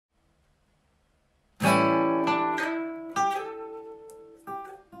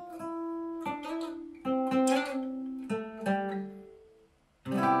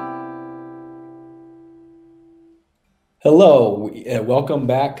Hello, welcome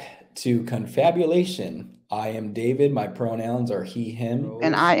back to Confabulation. I am David. My pronouns are he, him.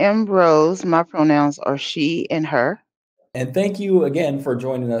 And I Rose. am Rose. My pronouns are she and her. And thank you again for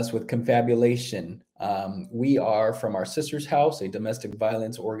joining us with Confabulation. We are from our sister's house, a domestic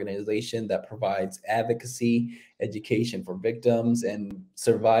violence organization that provides advocacy, education for victims and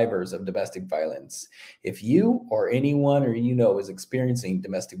survivors of domestic violence. If you or anyone or you know is experiencing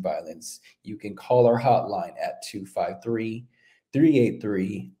domestic violence, you can call our hotline at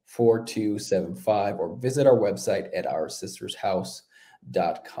 253-383-4275 or visit our website at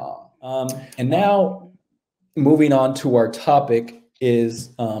oursistershouse.com. And now moving on to our topic is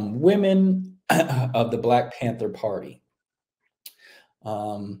women of the Black Panther Party.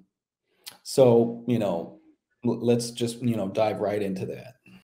 Um, let's just dive right into that.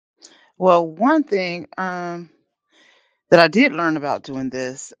 Well, one thing that I did learn about doing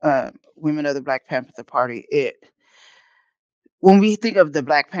this, Women of the Black Panther Party, when we think of the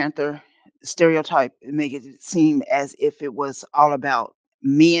Black Panther stereotype, it make it seem as if it was all about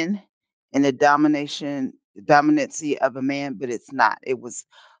men and the dominancy of a man, but it's not. It was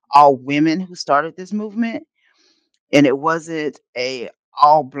all women who started this movement, and it wasn't a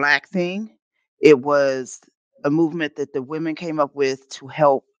all black thing. It was a movement that the women came up with to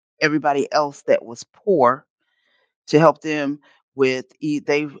help everybody else that was poor, to help them with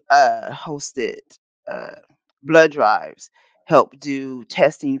they hosted uh, blood drives, helped do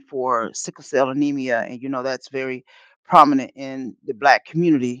testing for sickle cell anemia, and that's very prominent in the black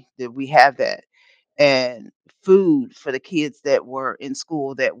community that we have that, and food for the kids that were in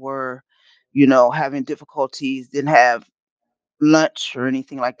school that were having difficulties, didn't have lunch or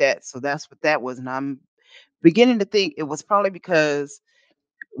anything like that. So that's what that was. And I'm beginning to think it was probably because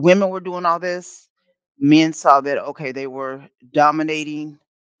women were doing all this. Men saw that, okay, they were dominating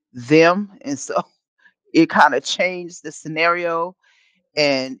them. And so it kind of changed the scenario.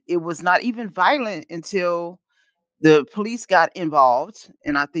 And it was not even violent until the police got involved.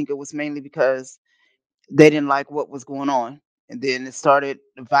 And I think it was mainly because they didn't like what was going on. And then it started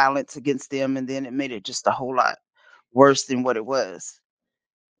violence against them. And then it made it just a whole lot worse than what it was.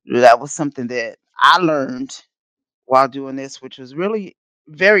 That was something that I learned while doing this, which was really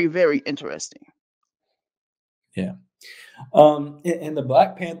very, very interesting. Yeah. And the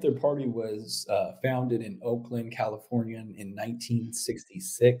Black Panther Party was founded in Oakland, California in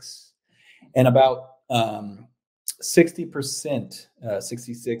 1966. And about 60%,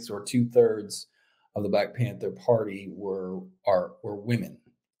 66 or two-thirds of the Black Panther Party were women.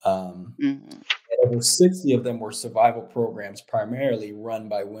 Um, Mhm. Over 60 of them were survival programs primarily run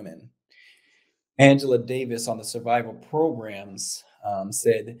by women. Angela Davis on the survival programs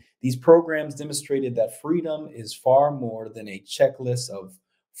said these programs demonstrated that freedom is far more than a checklist of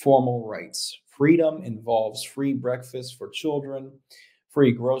formal rights. Freedom involves free breakfast for children,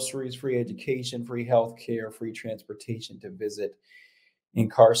 free groceries, free education, free health care, free transportation to visit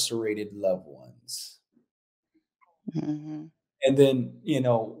incarcerated loved ones. Mhm. And then,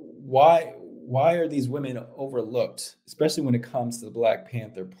 why are these women overlooked, especially when it comes to the Black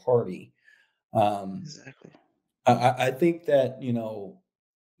Panther Party? Um, Exactly. I think that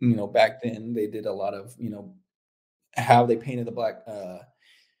back then they did a lot of how they painted the Black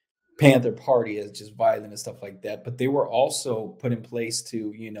Panther Party as just violent and stuff like that, but they were also put in place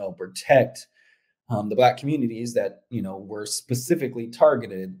to protect the Black communities that were specifically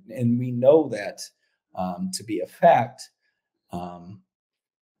targeted, and we know that to be a fact. Um,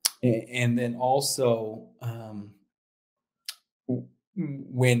 and then also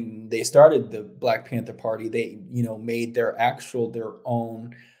when they started the Black Panther Party, they made their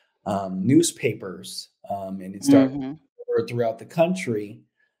own newspapers, and it started Mhm. throughout the country,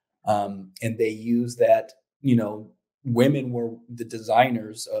 and they used that. Women were the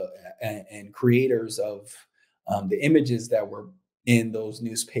designers and creators of the images that were in those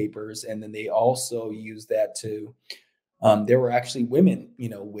newspapers, and then they also used that to. There were actually women,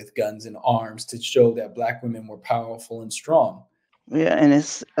 with guns and arms to show that Black women were powerful and strong. Yeah, and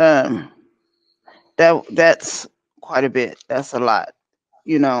it's that's quite a bit. That's a lot,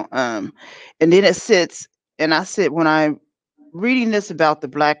 you know. And then it sits, and I sit when I'm reading this about the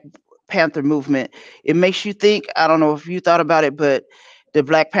Black Panther movement. It makes you think. I don't know if you thought about it, but the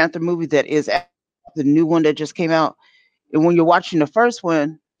Black Panther movie that is the new one that just came out. And when you're watching the first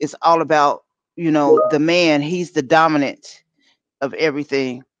one, it's all about, the man, he's the dominant of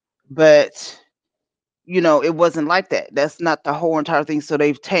everything. But, it wasn't like that. That's not the whole entire thing. So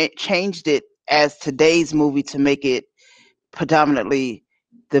they've changed it as today's movie to make it predominantly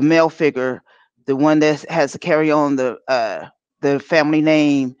the male figure, the one that has to carry on the family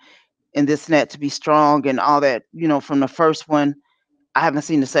name, and this and that to be strong and all that, from the first one. I haven't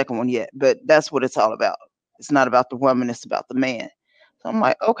seen the second one yet, but that's what it's all about. It's not about the woman, it's about the man. So I'm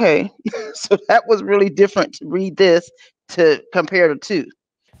like, okay. So that was really different to read this to compare the two.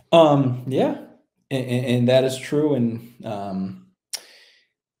 Yeah, and that is true, and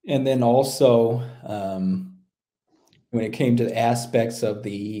then also, when it came to the aspects of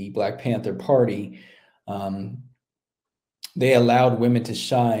the Black Panther Party, um, they allowed women to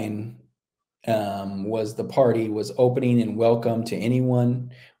shine. Was the party was opening and welcome to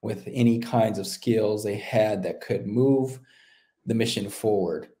anyone with any kinds of skills they had that could move the mission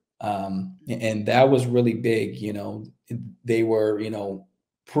forward. And that was really big. They were,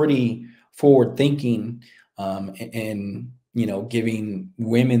 pretty forward thinking, and, giving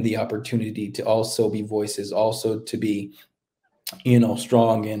women the opportunity to also be voices, also to be,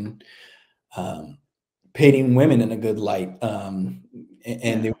 strong, and um, painting women in a good light. And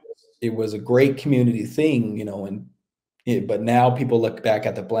Yeah. it was a great community thing, but now people look back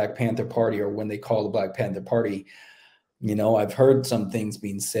at the Black Panther Party, or when they call the Black Panther Party, I've heard some things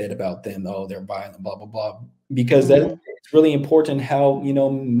being said about them. Oh, they're violent, blah, blah, blah, because that Hmm. it's really important how,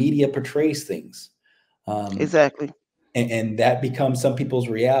 media portrays things. Um, Exactly. and that becomes some people's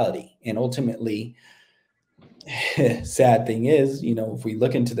reality. And ultimately, sad thing is, if we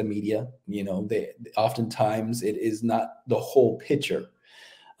look into the media, they oftentimes it is not the whole picture.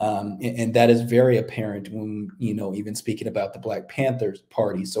 And that is very apparent when, even speaking about the Black Panthers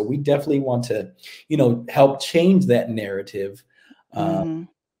Party. So we definitely want to, help change that narrative, uh, Hmm.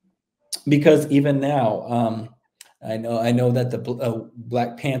 because even now, I know that the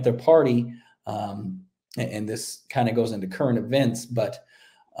Black Panther Party, and this kind of goes into current events, but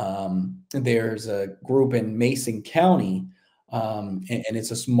there's a group in Mason County, and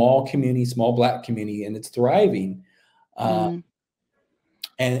it's a small community, small Black community, and it's thriving. Uh, Hmm.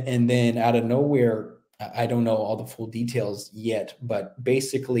 and then out of nowhere, I don't know all the full details yet, but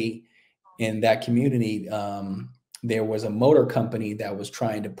basically in that community, there was a motor company that was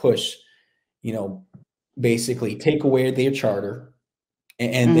trying to push, you know, basically take away their charter,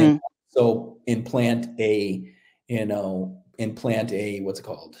 and then Hmm. also implant a what's it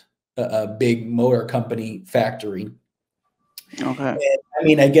called, a big motor company factory. Okay. And I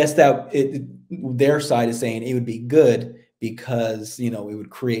mean, I guess their side is saying it would be good because, it would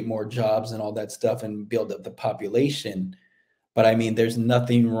create more jobs and all that stuff and build up the population. But I mean, there's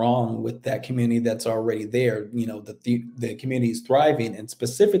nothing wrong with that community that's already there. The community is thriving, and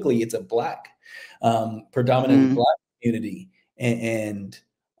specifically, it's a predominantly Hmm. Black community, and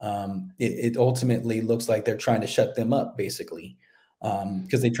it ultimately looks like they're trying to shut them up, basically,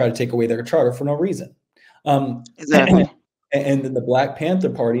 because they try to take away their charter for no reason. Exactly. And then the Black Panther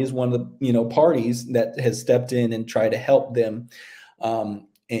Party is one of the parties that has stepped in and tried to help them,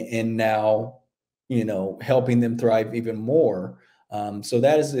 and now helping them thrive even more. So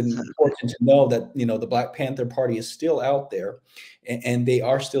that is Exactly. important to know that the Black Panther Party is still out there, and they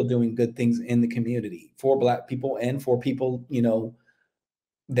are still doing good things in the community for Black people and for people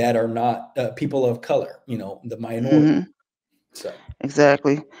that are not people of color, the minority. Hmm. So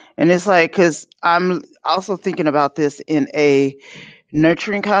Exactly. And it's like, because I'm also thinking about this in a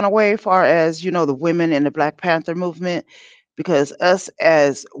nurturing kind of way, far as the women in the Black Panther movement, because us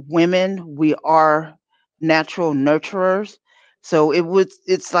as women, we are natural nurturers. So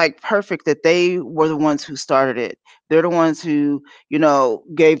it's like perfect that they were the ones who started it. They're the ones who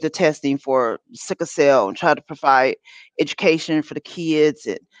gave the testing for sickle cell and tried to provide education for the kids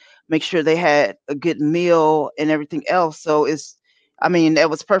and make sure they had a good meal and everything else. So I mean, that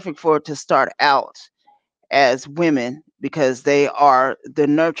was perfect for it to start out as women because they are the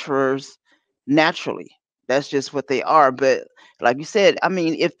nurturers naturally. That's just what they are. But like you said, I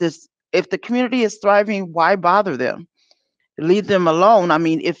mean, if the community is thriving, why bother them? Leave them alone. I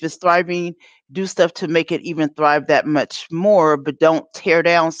mean, if it's thriving, do stuff to make it even thrive that much more, but don't tear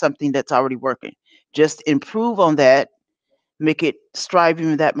down something that's already working. Just improve on that, make it strive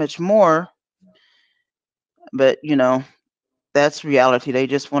even that much more. But that's reality. They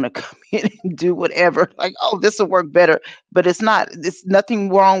just want to come in and do whatever. Like, oh, this will work better. But it's not. It's nothing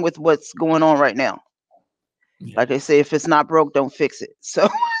wrong with what's going on right now. yeah. Like they say, if it's not broke, don't fix it. So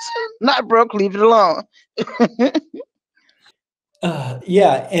not broke, leave it alone.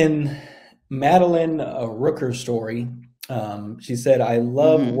 Yeah, and Madeline Rooker's story, she said, I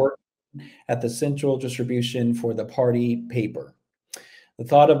love Hmm. working at the central distribution for the party paper. The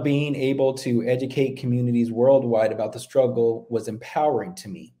thought of being able to educate communities worldwide about the struggle was empowering to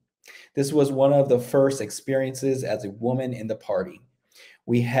me. This was one of the first experiences as a woman in the party.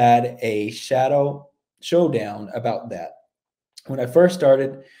 We had a shadow showdown about that. When I first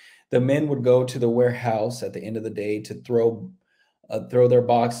started, The men would go to the warehouse at the end of the day to throw their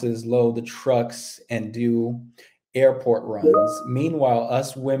boxes, load the trucks, and do airport runs. Meanwhile,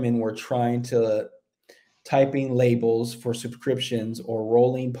 us women were trying to typing labels for subscriptions or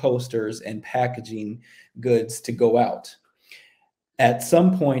rolling posters and packaging goods to go out. At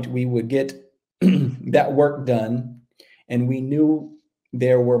some point, we would get that work done, and we knew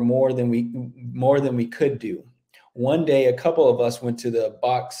there were more than we could do. One day, a couple of us went to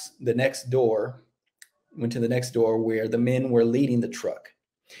the next door where the men were leading the truck.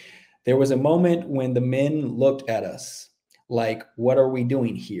 There was a moment when the men looked at us like, what are we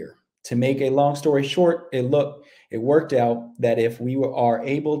doing here? To make a long story short, it worked out that if are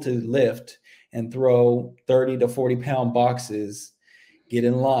able to lift and throw 30 to 40-pound boxes, get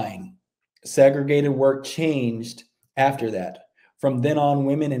in line. Segregated work changed after that. From then on,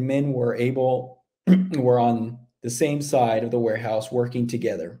 women and men were on the same side of the warehouse working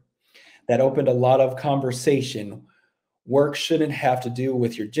together. That opened a lot of conversation. Work shouldn't have to do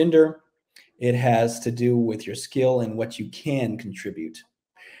with your gender. It has to do with your skill and what you can contribute.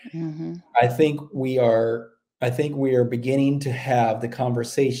 Mm-hmm. I think we are I think we are beginning to have the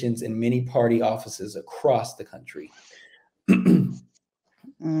conversations in many party offices across the country.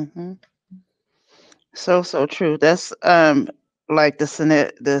 Mm-hmm. So true. That's like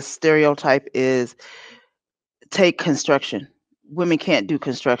the stereotype is take construction. Women can't do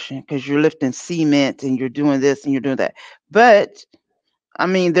construction because you're lifting cement and you're doing this and you're doing that. But I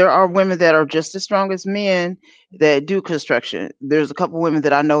mean, there are women that are just as strong as men that do construction. There's a couple women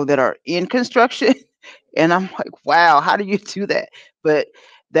that I know that are in construction, and I'm like, wow, how do you do that? But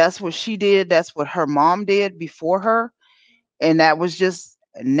that's what she did. That's what her mom did before her, and that was just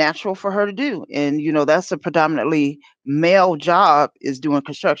natural for her to do. And that's a predominantly male job, is doing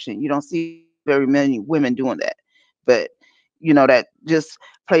construction. You don't see very many women doing that. But that just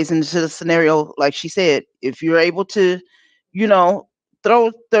plays into the scenario, like she said. If you're able to you know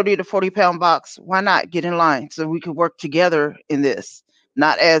throw 30 to 40-pound box, why not get in line so we can work together in this?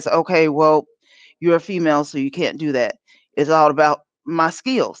 Not as, okay, well, you're a female so you can't do that. It's all about my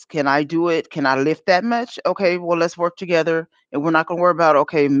skills. Can I do it? Can I lift that much? Okay, well, let's work together, and we're not going to worry about,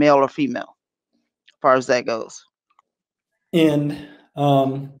 okay, male or female, as far as that goes. And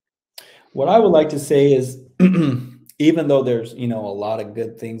what I would like to say is, even though there's a lot of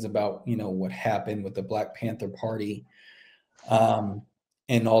good things about what happened with the Black Panther Party, um,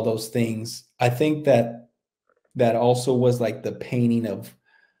 and all those things, I think that that also was like the painting of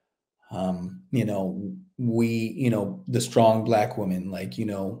the strong black women, like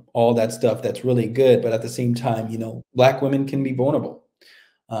all that stuff that's really good, but at the same time, black women can be vulnerable.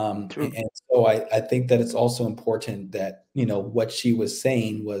 True. And so I think that it's also important that, what she was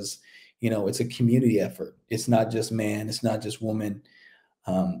saying was, it's a community effort. It's not just man, it's not just woman,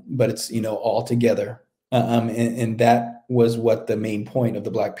 but it's, all together. And that was what the main point of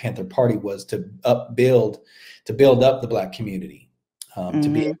the Black Panther Party was, to build up the Black community, to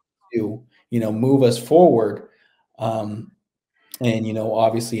be Mm-hmm. able to, move us forward. And,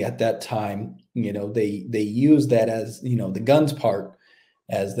 obviously at that time, they use that as, the guns part,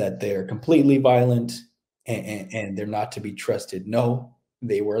 as that they're completely violent, and they're not to be trusted. No,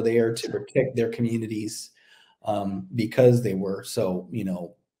 they were there to protect their communities, because they were so,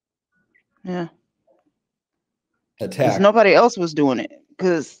 Yeah. Because attacked. nobody else was doing it.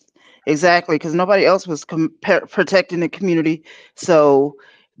 Because nobody else was protecting the community. So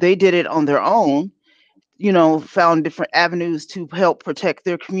they did it on their own, found different avenues to help protect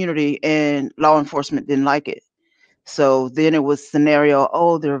their community, and law enforcement didn't like it. So then it was scenario,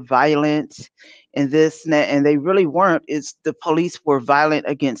 oh, they're violent and this and that, and they really weren't. It's the police were violent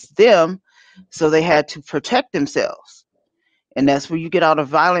against them, so they had to protect themselves. And that's where you get all the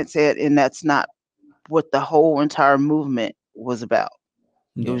violence at, and that's not what the whole entire movement was about.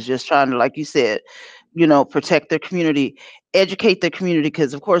 It Yeah. was just trying to, like you said, protect their community, educate their community,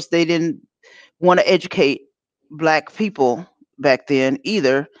 because of course they didn't want to educate black people back then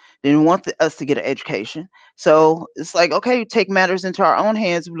either. They didn't want us to get an education. So it's like, okay, take matters into our own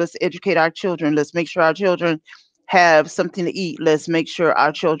hands. Let's educate our children. Let's make sure our children have something to eat. Let's make sure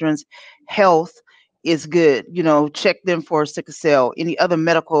our children's health is good. Check them for sickle cell, any other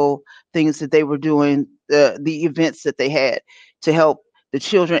medical things that they were doing, the events that they had to help the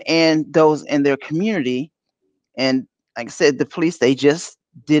children and those in their community. And like I said, the police, they just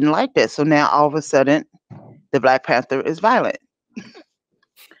didn't like that. So now all of a sudden, the Black Panther is violent,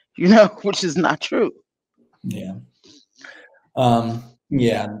 which is not true. Yeah.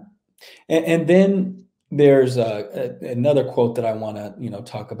 Yeah. And then there's another quote that I want to,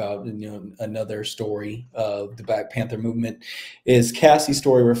 talk about. Another story of the Black Panther movement is Cassie's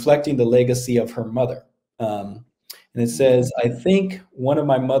story reflecting the legacy of her mother. And it says, I think one of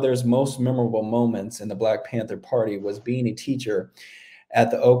my mother's most memorable moments in the Black Panther Party was being a teacher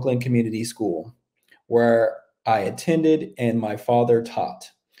at the Oakland Community School, where I attended and my father taught.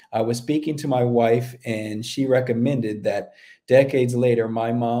 I was speaking to my wife, and she recommended that decades later,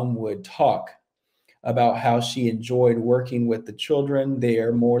 my mom would talk about how she enjoyed working with the children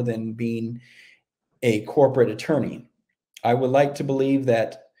there more than being a corporate attorney. I would like to believe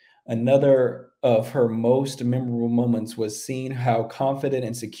that another of her most memorable moments was seeing how confident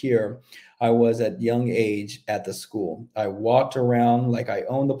and secure I was at young age at the school. I walked around like I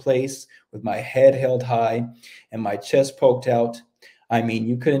owned the place with my head held high and my chest poked out. I mean,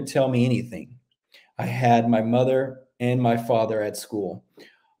 you couldn't tell me anything. I had my mother and my father at school.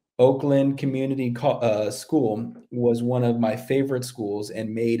 Oakland Community School was one of my favorite schools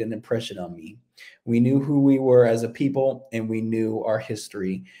and made an impression on me. We knew who we were as a people and we knew our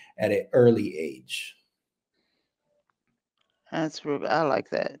history at an early age. That's real. I like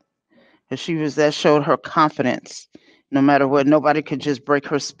that. 'Cause that showed her confidence. No matter what, nobody could just break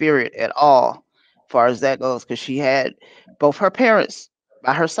her spirit at all, as far as that goes. Because she had both her parents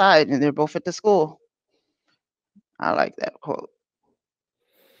by her side, and they're both at the school. I like that quote.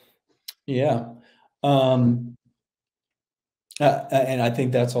 Yeah. Um, and I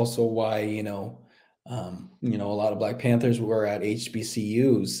think that's also why, a lot of Black Panthers were at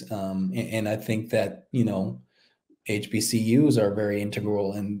HBCUs. And I think that, HBCUs are very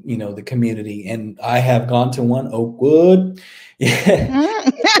integral in, the community. And I have gone to one, Oakwood. Yeah.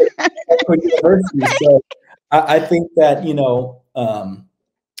 University. So I think that,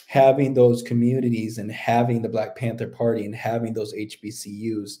 having those communities and having the Black Panther Party and having those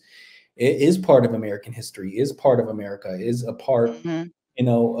HBCUs, it is part of American history, is part of America, is a part, Hmm.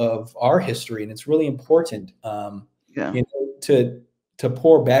 of our history. And it's really important, Yeah. to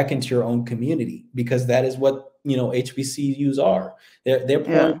pour back into your own community, because that is what, HBCUs are. They're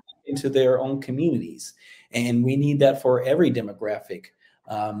pouring Yeah. into their own communities. And we need that for every demographic.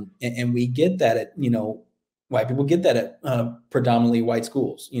 And we get that at, white people get that at predominantly white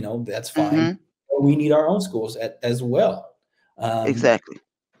schools, that's fine. Hmm. We need our own schools as well. Um, Exactly.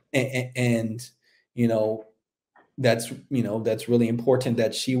 and you know that's really important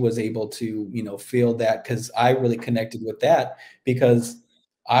that she was able to feel that, because I really connected with that, because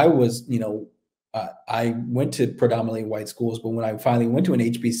I was I went to predominantly white schools, but when I finally went to an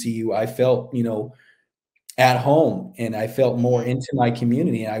HBCU, I felt at home, and I felt more Hmm. into my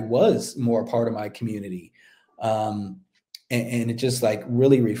community, and I was more a part of my community. um, and it's just like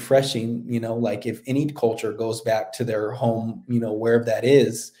really refreshing, like if any culture goes back to their home, wherever that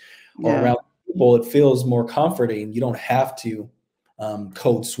is, or Yeah. around people, it feels more comforting. You don't have to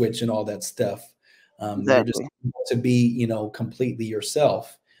code switch and all that stuff. You're just Exactly. able to be, completely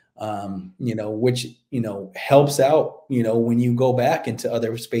yourself, which, helps out, when you go back into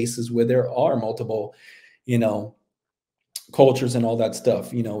other spaces where there are multiple, you know, cultures and all that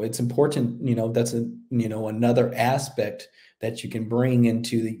stuff. It's important, that's another aspect that you can bring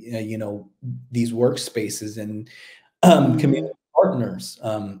into the, these workspaces and community Hmm. partners.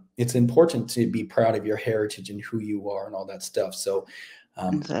 It's important to be proud of your heritage and who you are and all that stuff. So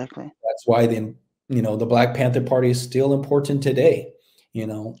um, Exactly. that's why then, the Black Panther Party is still important today,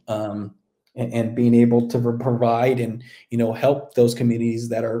 and being able to provide and, help those communities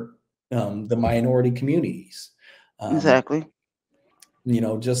that are the minority communities. Um, Exactly.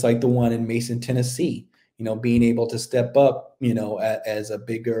 just like the one in Mason, Tennessee, being able to step up, as a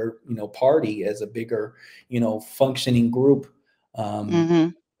bigger, party, as a bigger, functioning group, um, Hmm.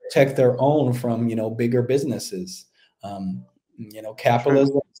 protect their own from, bigger businesses. True.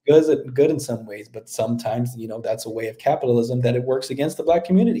 Capitalism is good in some ways, but sometimes, that's a way of capitalism that it works against the Black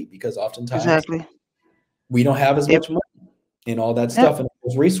community, because oftentimes Exactly. we don't have as Yep. much money and all that Yep. stuff and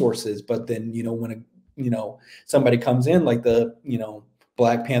those resources. But then, when somebody comes in like the,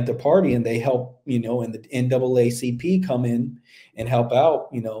 Black Panther Party, and they help, and the NAACP come in and help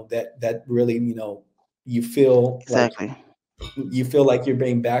out, that really, you feel like Exactly. you're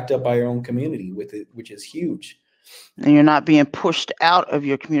being backed up by your own community with it, which is huge. And you're not being pushed out of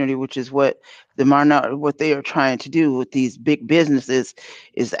your community, which is what what they are trying to do with these big businesses,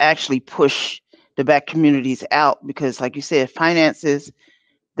 is actually push the black communities out, because like you said, finances,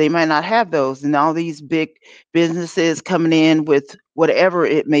 they might not have those, and all these big businesses coming in with whatever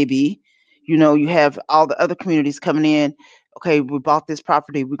it may be. You have all the other communities coming in. Okay, we bought this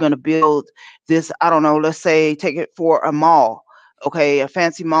property, we're going to build this, I don't know, let's say take it for a mall. Okay, a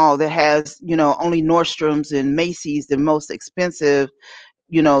fancy mall that has, only Nordstrom's and Macy's, the most expensive,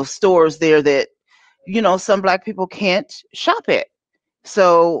 stores there that, some Black people can't shop at.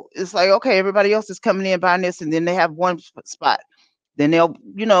 So it's like, okay, everybody else is coming in buying this, and then they have one spot. Then they'll,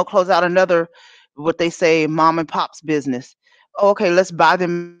 close out another, what they say, mom and pop's business. Oh, okay, let's buy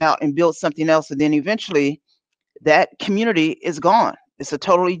them out and build something else. And then eventually that community is gone. It's a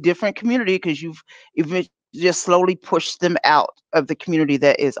totally different community because you've just slowly pushed them out of the community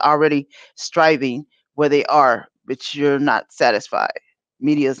that is already striving where they are, but you're not satisfied.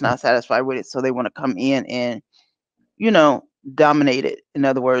 Media is not satisfied with it, so they want to come in and, you know, dominate it. In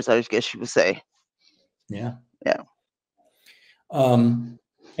other words, I guess you would say. Yeah. Yeah.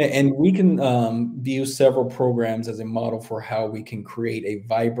 And we can view several programs as a model for how we can create a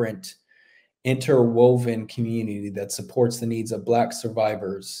vibrant, interwoven community that supports the needs of Black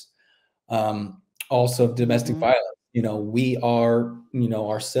survivors, also of domestic Hmm. violence. We are,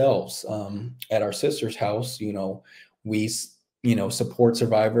 ourselves at our sister's house, we, support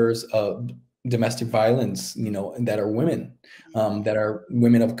survivors of domestic violence, and that are women, that are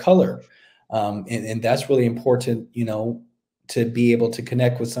women of color. And that's really important, to be able to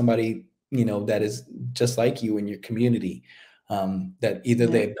connect with somebody, that is just like you in your community, that either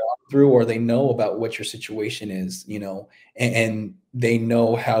Yeah. they've gone through or they know about what your situation is, and they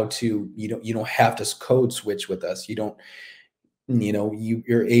know how to, you don't have to code switch with us. You don't,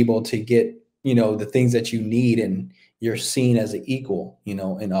 you're able to get, the things that you need, and you're seen as an equal,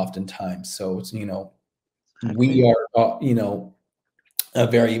 and oftentimes. So it's, we Exactly. are, a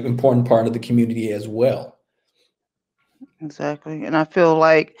very important part of the community as well. Exactly. And I feel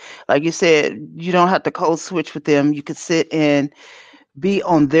like you said, you don't have to code switch with them. You could sit and be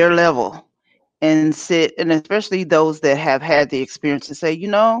on their level and sit, and especially those that have had the experience, and say, you're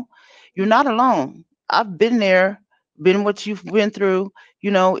not alone. I've been there, been what you've been through.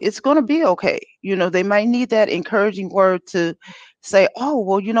 It's going to be okay. They might need that encouraging word to say, oh,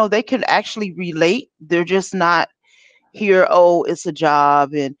 well, they can actually relate. They're just not here, oh, it's a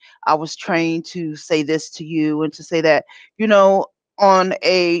job, and I was trained to say this to you and to say that, you know, on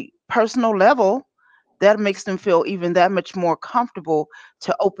a personal level, that makes them feel even that much more comfortable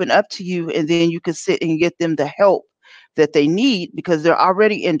to open up to you, and then you can sit and get them the help that they need because they're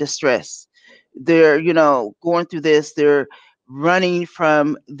already in distress. They're, going through this, they're running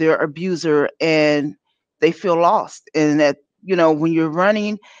from their abuser, and they feel lost. And that, when you're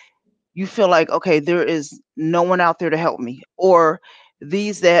running, you feel like, okay, there is no one out there to help me, or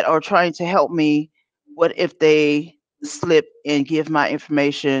these that are trying to help me, what if they slip and give my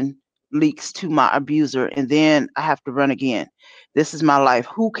information leaks to my abuser, and then I have to run again? This is my life.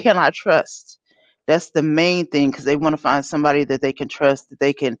 Who can I trust? That's the main thing, because they want to find somebody that they can trust, that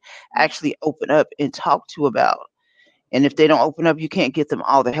they can actually open up and talk to about. And if they don't open up, you can't get them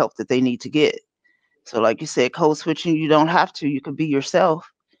all the help that they need to get. So like you said, code switching, you don't have to. You could be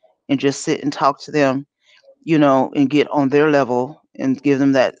yourself and just sit and talk to them, and get on their level and give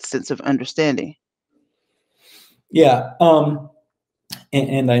them that sense of understanding. Yeah.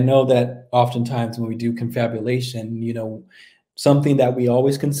 And I know that oftentimes when we do confabulation, something that we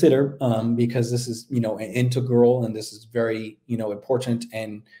always consider, because this is, integral, and this is very, important,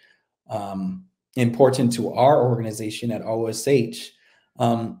 and important to our organization at OSH,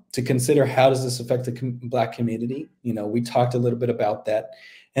 to consider how does this affect the Black community. We talked a little bit about that.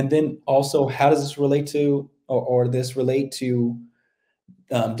 And then also, how does this relate to, or this relate to,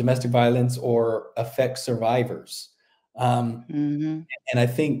 domestic violence, or affect survivors? Hmm. And I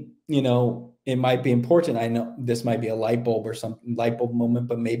think, it might be important. I know this might be a light bulb or something, light bulb moment,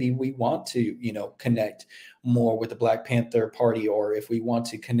 but maybe we want to, connect more with the Black Panther Party, or if we want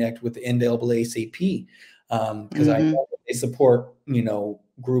to connect with the NAACP, because I Hmm. know that they support,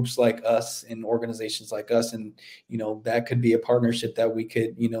 groups like us and organizations like us. And, that could be a partnership that we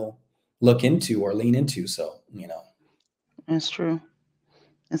could, look into or lean into. So. That's true.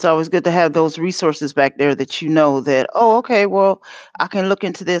 It's always good to have those resources back there that, that, oh, okay, well, I can look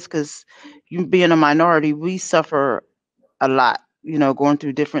into this, because you being a minority, we suffer a lot, going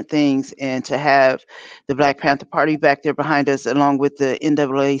through different things. And to have the Black Panther Party back there behind us, along with the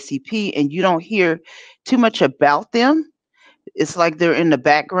NAACP, and you don't hear too much about them. It's like they're in the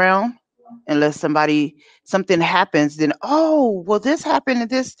background unless something happens, then, oh, well, this happened and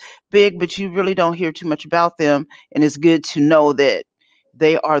this big, but you really don't hear too much about them. And it's good to know that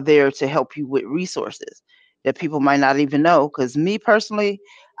they are there to help you with resources that people might not even know. Because me personally,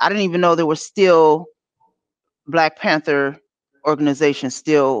 I didn't even know there were still Black Panther organizations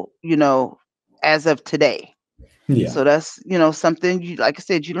still, as of today. Yeah. So that's, something, you, like I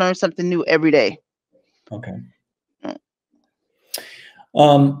said, you learn something new every day. Okay. Mm.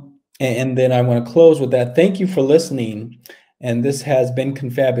 And then I want to close with that. Thank you for listening. And this has been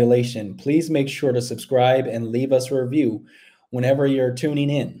Confabulation. Please make sure to subscribe and leave us a review whenever you're tuning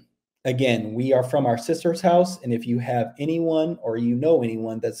in. Again, we are from our sister's house. And if you have anyone or you know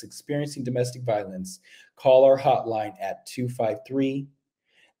anyone that's experiencing domestic violence, call our hotline at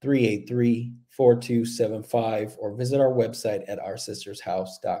 253-383-4275 or visit our website at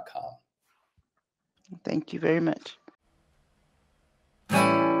oursistershouse.com. Thank you very much.